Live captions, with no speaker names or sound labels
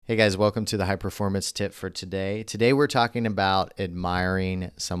Hey guys, welcome to the high performance tip for today. Today we're talking about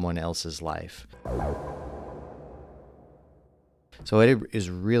admiring someone else's life. So it is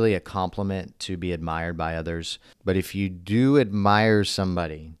really a compliment to be admired by others. But if you do admire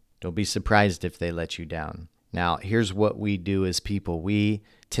somebody, don't be surprised if they let you down. Now, here's what we do as people. We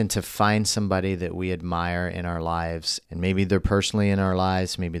tend to find somebody that we admire in our lives, and maybe they're personally in our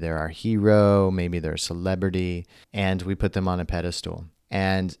lives, maybe they're our hero, maybe they're a celebrity, and we put them on a pedestal.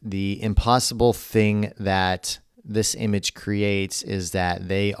 And the impossible thing that this image creates is that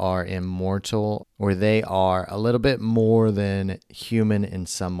they are immortal, or they are a little bit more than human in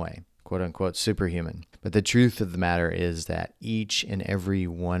some way, quote unquote superhuman. But the truth of the matter is that each and every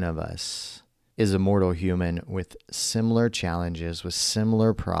one of us is a mortal human with similar challenges, with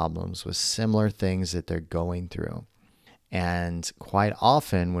similar problems, with similar things that they're going through. And quite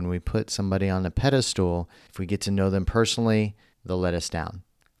often when we put somebody on a pedestal, if we get to know them personally, they'll let us down.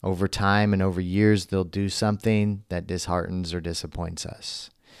 Over time and over years, they'll do something that disheartens or disappoints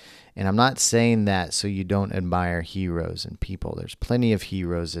us. And I'm not saying that so you don't admire heroes and people. There's plenty of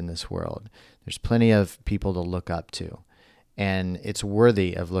heroes in this world. There's plenty of people to look up to. And it's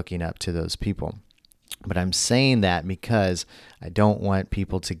worthy of looking up to those people. But I'm saying that because I don't want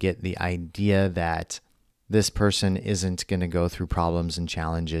people to get the idea that this person isn't going to go through problems and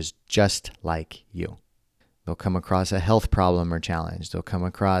challenges just like you. They'll come across a health problem or challenge. They'll come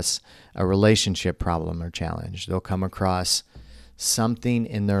across a relationship problem or challenge. They'll come across something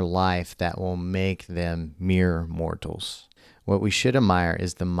in their life that will make them mere mortals. What we should admire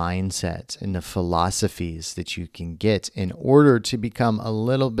is the mindset and the philosophies that you can get in order to become a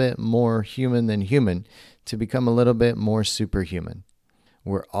little bit more human than human, to become a little bit more superhuman.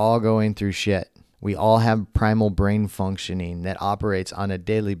 We're all going through shit. We all have primal brain functioning that operates on a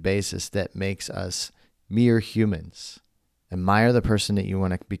daily basis that makes us mere humans. Admire the person that you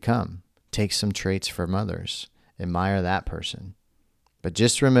want to become. Take some traits from others. Admire that person. But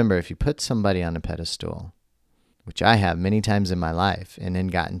just remember, if you put somebody on a pedestal, which I have many times in my life, and then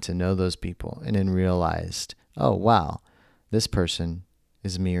gotten to know those people and then realized, oh, wow, this person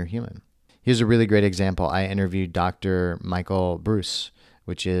is mere human. Here's a really great example. I interviewed Dr. Michael Bruce,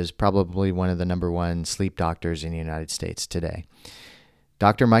 which is probably one of the number one sleep doctors in the United States today.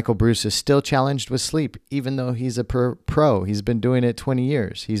 Dr. Michael Bruce is still challenged with sleep, even though he's a pro. He's been doing it 20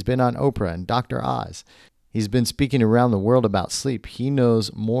 years. He's been on Oprah and Dr. Oz. He's been speaking around the world about sleep. He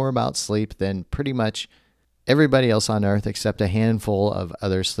knows more about sleep than pretty much everybody else on earth except a handful of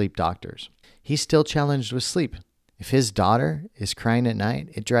other sleep doctors. He's still challenged with sleep. If his daughter is crying at night,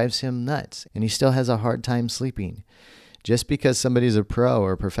 it drives him nuts, and he still has a hard time sleeping. Just because somebody's a pro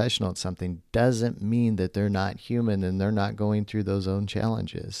or a professional at something doesn't mean that they're not human and they're not going through those own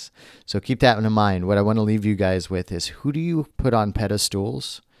challenges. So keep that in mind. What I want to leave you guys with is, who do you put on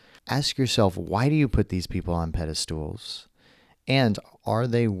pedestals? Ask yourself, why do you put these people on pedestals? And are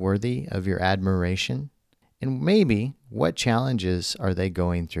they worthy of your admiration? And maybe, what challenges are they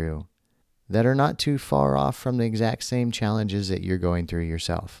going through that are not too far off from the exact same challenges that you're going through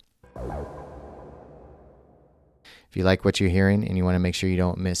yourself? If you like what you're hearing and you want to make sure you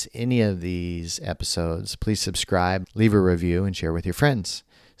don't miss any of these episodes, please subscribe, leave a review, and share with your friends.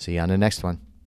 See you on the next one.